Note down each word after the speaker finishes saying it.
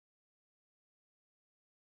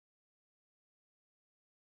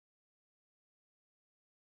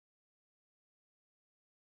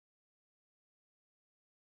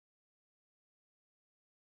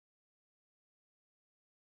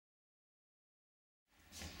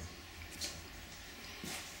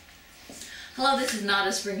Hello, this is not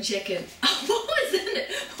a spring chicken. What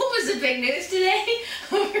was the big news today?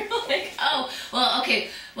 We're like, oh, well, okay.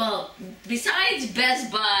 Well, besides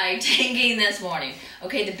Best Buy tanking this morning,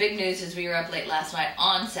 okay, the big news is we were up late last night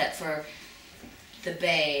on set for The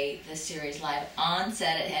Bay, the series live on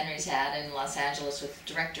set at Henry's Hat in Los Angeles with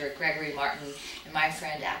director Gregory Martin and my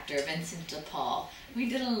friend actor Vincent DePaul. We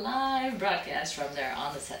did a live broadcast from there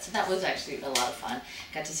on the set, so that was actually a lot of fun.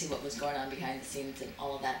 Got to see what was going on behind the scenes and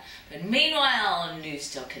all of that. But meanwhile, news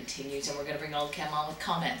still continues, and we're going to bring Oldecam on with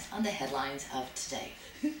comments on the headlines of today.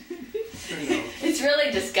 It's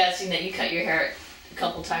really disgusting that you cut your hair a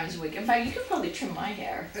couple times a week. In fact, you could probably trim my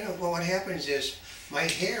hair. I know. Well, what happens is my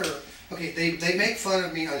hair. Okay, they make fun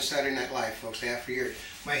of me on Saturday Night Live, folks. They have for years.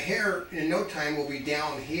 My hair in no time will be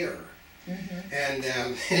down here. And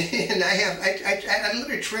and I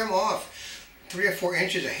literally trim off 3 or 4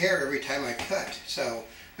 inches of hair every time I cut. So,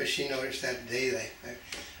 but she noticed that day that I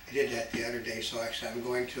did that the other day. So actually, I'm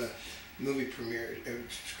going to a movie premiere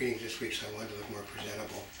screenings this week, so I wanted to look more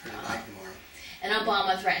presentable for the night tomorrow. And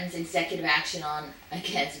Obama threatens executive action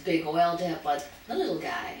against big oil to help the little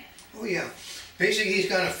guy. Oh yeah, basically he's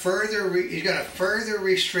going to further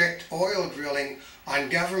restrict oil drilling on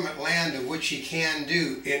government land, of which he can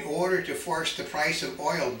do, in order to force the price of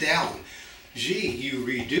oil down. Gee, you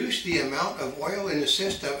reduce the amount of oil in the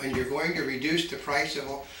system and you're going to reduce the price of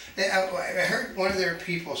oil. I heard one of their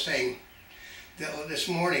people saying that this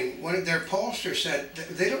morning, one of their pollsters said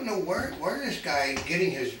that they don't know where this guy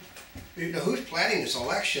getting his, who's planning this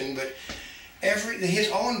election, but his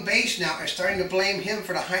own base now is starting to blame him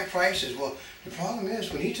for the high prices. Well, the problem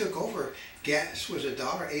is when he took over, gas was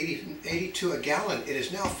 $1.82 a gallon. It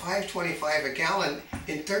is now $5.25 a gallon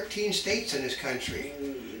in 13 states in this country.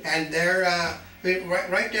 And they're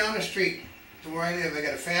right down the street from where I live. I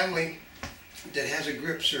got a family that has a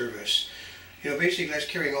grip service. You know, basically that's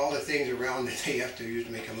carrying all the things around that they have to use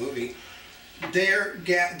to make a movie. Their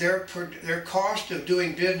cost of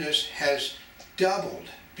doing business has doubled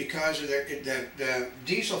because of the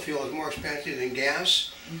diesel fuel is more expensive than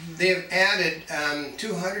gas. They have added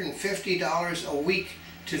 $250 a week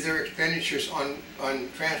to their expenditures on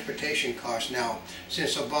transportation costs now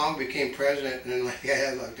since Obama became president. And like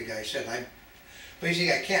the guy said, I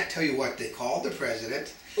can't tell you what they called the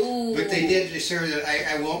president. Ooh. But they did assure that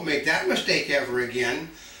I won't make that mistake ever again.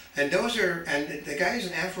 And the guy is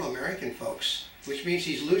an Afro-American, folks, which means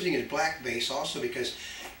he's losing his black base also because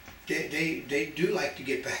they do like to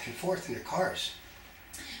get back and forth in their cars.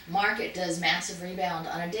 Market does massive rebound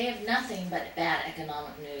on a day of nothing but bad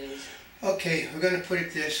economic news. Okay, we're going to put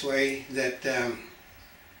it this way, that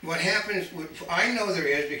what happens, I know there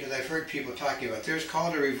is because I've heard people talking about, there's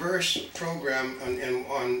called a reverse program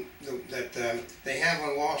that they have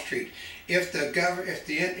on Wall Street. If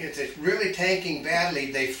it's really tanking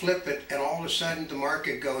badly, they flip it and all of a sudden the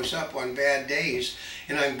market goes up on bad days.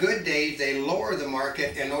 And on good days, they lower the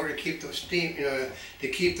market in order to keep the steam, to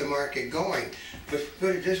keep the market going. But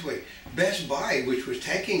put it this way, Best Buy, which was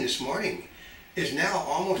tanking this morning, is now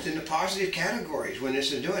almost in the positive categories when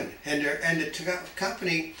this is doing. And the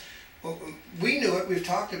company, well, we knew it, we've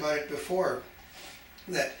talked about it before,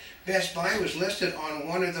 that Best Buy was listed on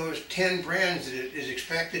one of those 10 brands that is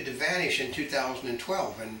expected to vanish in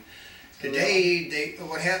 2012. And today,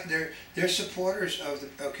 they're supporters of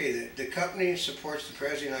the company supports the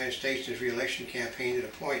President of the United States in his re-election campaign to the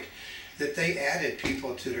point that they added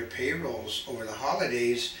people to their payrolls over the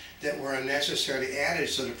holidays that were unnecessarily added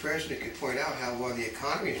so the President could point out how well the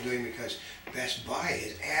economy is doing because Best Buy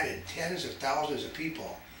has added tens of thousands of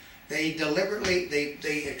people. They deliberately,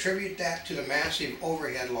 they attribute that to the massive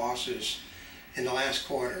overhead losses in the last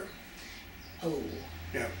quarter. Oh.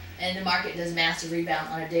 Yeah. And the market does massive rebound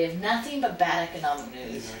on a day of nothing but bad economic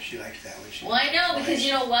news. You know, she likes that one. Well, I know, because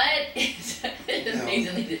you know what? It's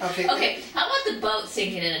amazingly. Okay, how about the boat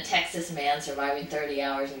sinking and a Texas man surviving 30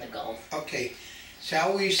 hours in the Gulf? Okay,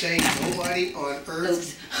 shall we say nobody on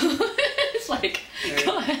Earth? It's like,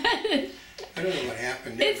 go ahead. I don't know what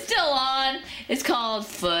happened there. It's still on. It's called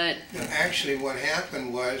Foot. No, actually, what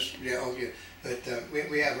happened was, we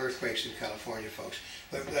have earthquakes in California, folks.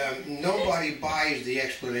 But nobody buys the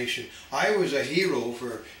explanation. I was a hero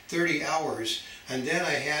for 30 hours, and then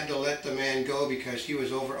I had to let the man go because he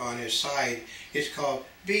was over on his side. It's called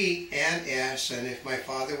B&S, and if my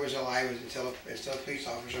father was alive and still a police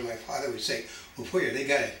officer, my father would say, well, boy, they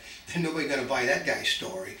got it. Nobody's going to buy that guy's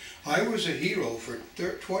story. I was a hero for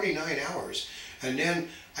 29 hours, and then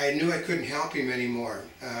I knew I couldn't help him anymore.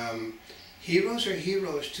 Heroes are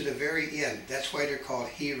heroes to the very end. That's why they're called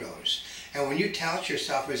heroes. And when you tout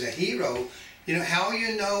yourself as a hero, you know how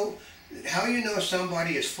you know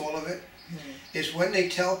somebody is full of it? is when they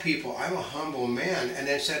tell people, I'm a humble man, and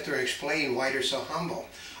then sit there and explain why they're so humble.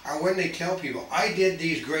 Or when they tell people, I did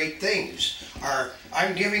these great things, or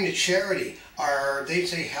I'm giving to charity, or they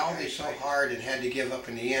say how they so hard and had to give up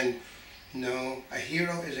in the end. No, a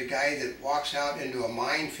hero is a guy that walks out into a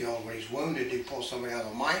minefield when he's wounded to pull somebody out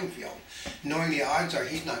of a minefield, knowing the odds are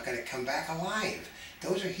he's not going to come back alive.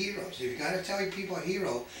 Those are heroes. If you're going to tell people a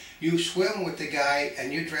hero, you swim with the guy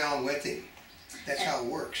and you drown with him. That's how it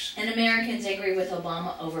works. And Americans angry with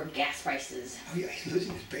Obama over gas prices. Oh yeah, he's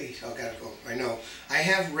losing his base. Oh, gotta go. I know. I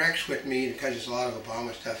have Rex with me because it's a lot of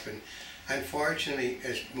Obama stuff, and unfortunately,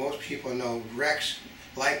 as most people know, Rex,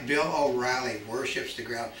 like Bill O'Reilly, worships the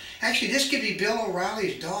ground. Actually, this could be Bill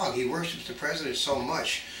O'Reilly's dog. He worships the president so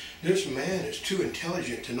much. This man is too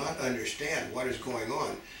intelligent to not understand what is going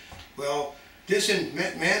on. Well, this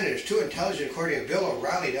man that is too intelligent, according to Bill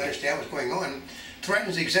O'Reilly, to understand what's going on,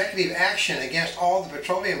 threatens executive action against all the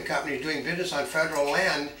petroleum companies doing business on federal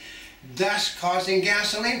land, thus causing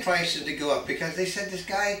gasoline prices to go up, because they said this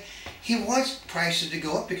guy, he wants prices to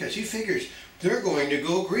go up because he figures they're going to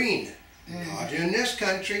go green. Not in this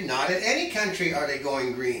country, not in any country are they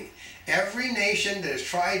going green. Every nation that has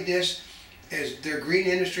tried this, their green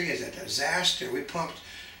industry is a disaster.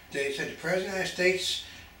 They said the President of the United States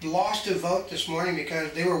lost a vote this morning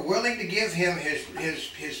because they were willing to give him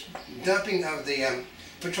his dumping of the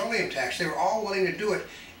petroleum tax. They were all willing to do it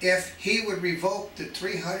if he would revoke the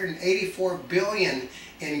 $384 billion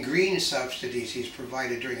in green subsidies he's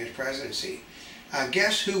provided during his presidency.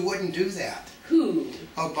 Guess who wouldn't do that? Who?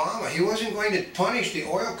 Obama. He wasn't going to punish the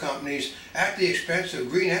oil companies at the expense of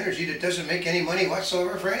green energy that doesn't make any money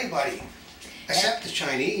whatsoever for anybody, except the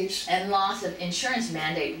Chinese. And loss of insurance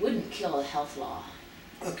mandate wouldn't kill a health law.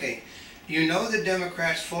 Okay, you know the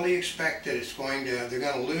Democrats fully expect that they're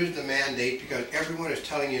going to lose the mandate because everyone is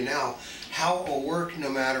telling you now how it will work no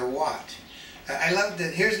matter what. I love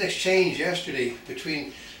that. Here's an exchange yesterday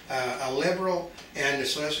between a liberal and the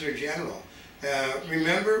Solicitor General.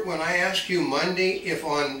 Remember when I asked you Monday if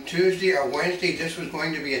on Tuesday or Wednesday this was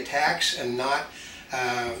going to be a tax and not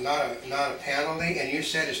a penalty, and you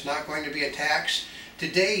said it's not going to be a tax?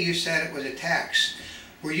 Today you said it was a tax.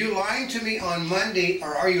 Were you lying to me on Monday,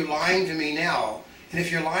 or are you lying to me now? And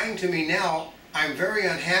if you're lying to me now, I'm very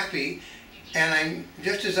unhappy, and I'm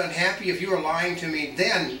just as unhappy if you were lying to me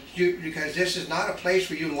then, because this is not a place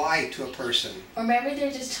where you lie to a person. Or maybe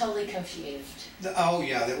they're just totally confused. Oh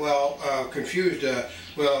yeah, well, confused.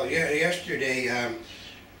 Well, yeah, yesterday,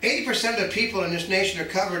 80% of the people in this nation are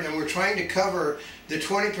covered, and we're trying to cover the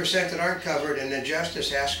 20% that aren't covered, and the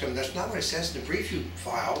justice asked him, that's not what it says in the brief you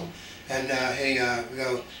filed. And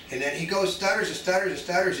and then he goes, stutters and stutters and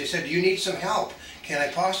stutters. He said, "Do you need some help? Can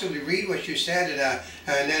I possibly read what you said?"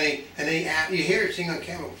 And then you hear it sing on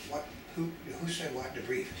camera. What? Who said what in the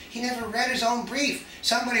brief? He never read his own brief.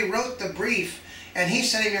 Somebody wrote the brief, and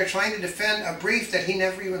he's sitting there trying to defend a brief that he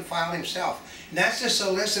never even filed himself. And that's the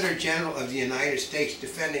Solicitor General of the United States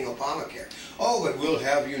defending Obamacare. Oh, but we'll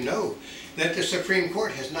have you know that the Supreme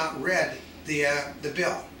Court has not read the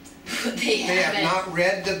bill. They have not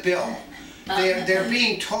read the bill. They're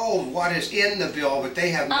being told what is in the bill, but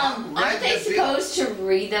they have not read the bill. Aren't they supposed to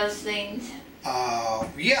read those things?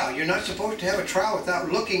 Yeah, you're not supposed to have a trial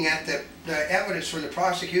without looking at the evidence from the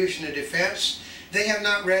prosecution and defense. They have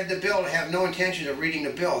not read the bill. They have no intention of reading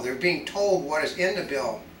the bill. They're being told what is in the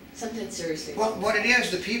bill. Something seriously. Well, what it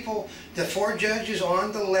is, the 4 judges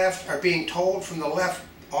on the left are being told from the left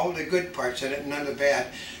all the good parts in it and none of the bad.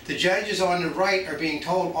 The judges on the right are being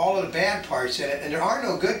told all of the bad parts in it, and there are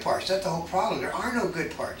no good parts. That's the whole problem. There are no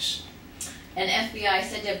good parts. And FBI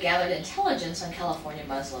said to have gathered intelligence on California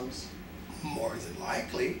Muslims. More than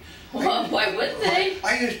likely. Well, why wouldn't they?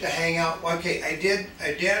 I used to hang out. Okay, I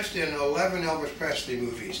danced in 11 Elvis Presley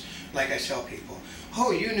movies, like I tell people.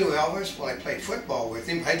 Oh, you knew Elvis? Well, I played football with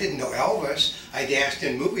him. I didn't know Elvis. I danced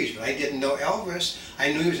in movies, but I didn't know Elvis.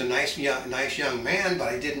 I knew he was a nice young man, but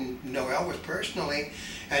I didn't know Elvis personally.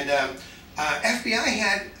 And FBI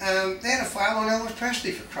had a file on Elvis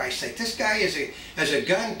Presley, for Christ's sake. This guy is a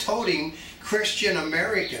gun-toting Christian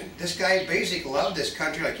American. This guy basically loved this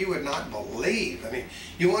country like you would not believe. I mean,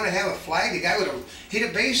 you want to have a flag? The guy he'd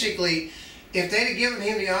have basically, if they'd have given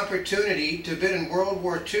him the opportunity to have been in World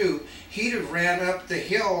War II, he'd have ran up the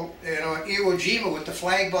hill, at Iwo Jima with the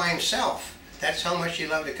flag by himself. That's how much he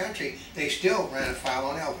loved the country. They still ran a file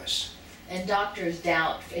on Elvis. And doctors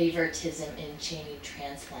doubt favoritism in Cheney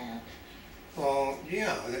transplant. Well,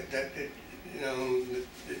 yeah, the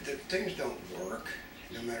things don't work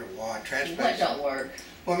no matter what. What don't work?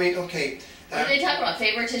 Well, I mean, okay. What are they talking about?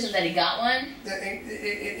 Favoritism that he got one?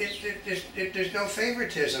 There's no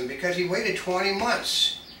favoritism because he waited 20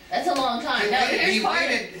 months. That's a long time. He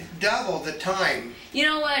waited double the time. You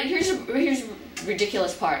know what? Here's the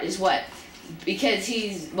ridiculous part is what? Because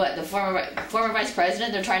he's the former vice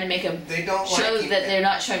president. They're trying to make him show that they're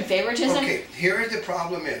not showing favoritism. Okay, here's the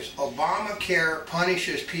problem: is Obamacare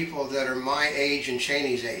punishes people that are my age and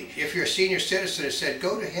Cheney's age. If you're a senior citizen, it said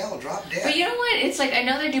go to hell, drop dead. But you know what? It's like I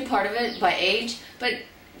know they do part of it by age, but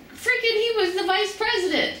freaking he was the vice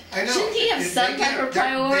president. I know. Shouldn't he have some type of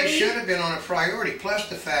priority? They should have been on a priority. Plus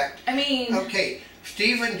the fact. I mean. Okay,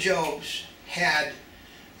 Stephen Jobs had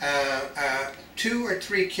 2 or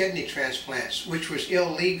 3 kidney transplants, which was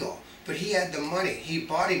illegal. But he had the money. He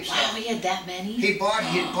bought himself. Wow, he had that many? He bought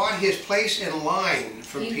his place in line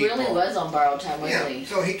from people. He really was on borrowed time, wasn't he? Yeah,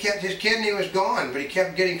 so his kidney was gone, but he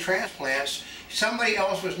kept getting transplants. Somebody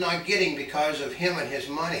else was not getting because of him and his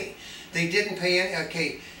money. They didn't pay any.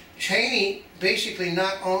 Okay, Cheney basically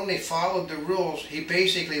not only followed the rules, he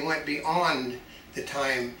basically went beyond the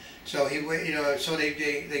time. So so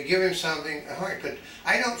they give him something, a heart, but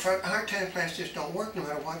heart transplants just don't work no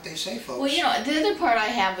matter what they say, folks. Well, you know, the other part I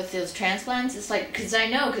have with those transplants is like,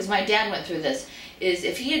 because my dad went through this, is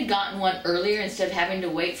if he had gotten one earlier instead of having to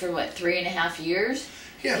wait for, 3.5 years,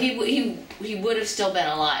 yeah, he would have still been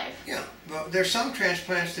alive. Yeah, well, there's some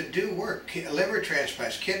transplants that do work, liver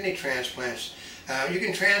transplants, kidney transplants. You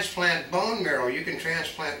can transplant bone marrow, you can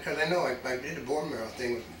transplant, because I know I did a bone marrow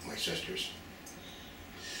thing with my sisters.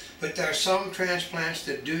 But there are some transplants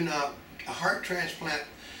that do not. A heart transplant,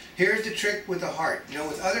 here's the trick with the heart. You know,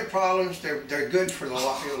 with other problems, they're good for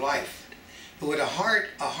your life. But with a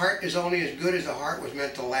heart is only as good as the heart was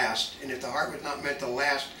meant to last. And if the heart was not meant to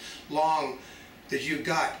last long, that you're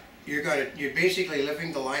basically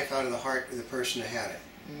living the life out of the heart of the person that had it.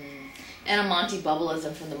 And a Monty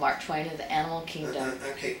Bubbleism from the Mark Twain of the Animal Kingdom.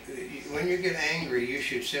 Okay, when you get angry, you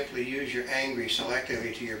should simply use your angry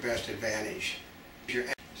selectively to your best advantage.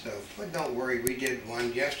 So, but don't worry, we did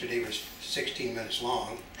one yesterday, it was 16 minutes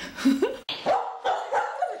long.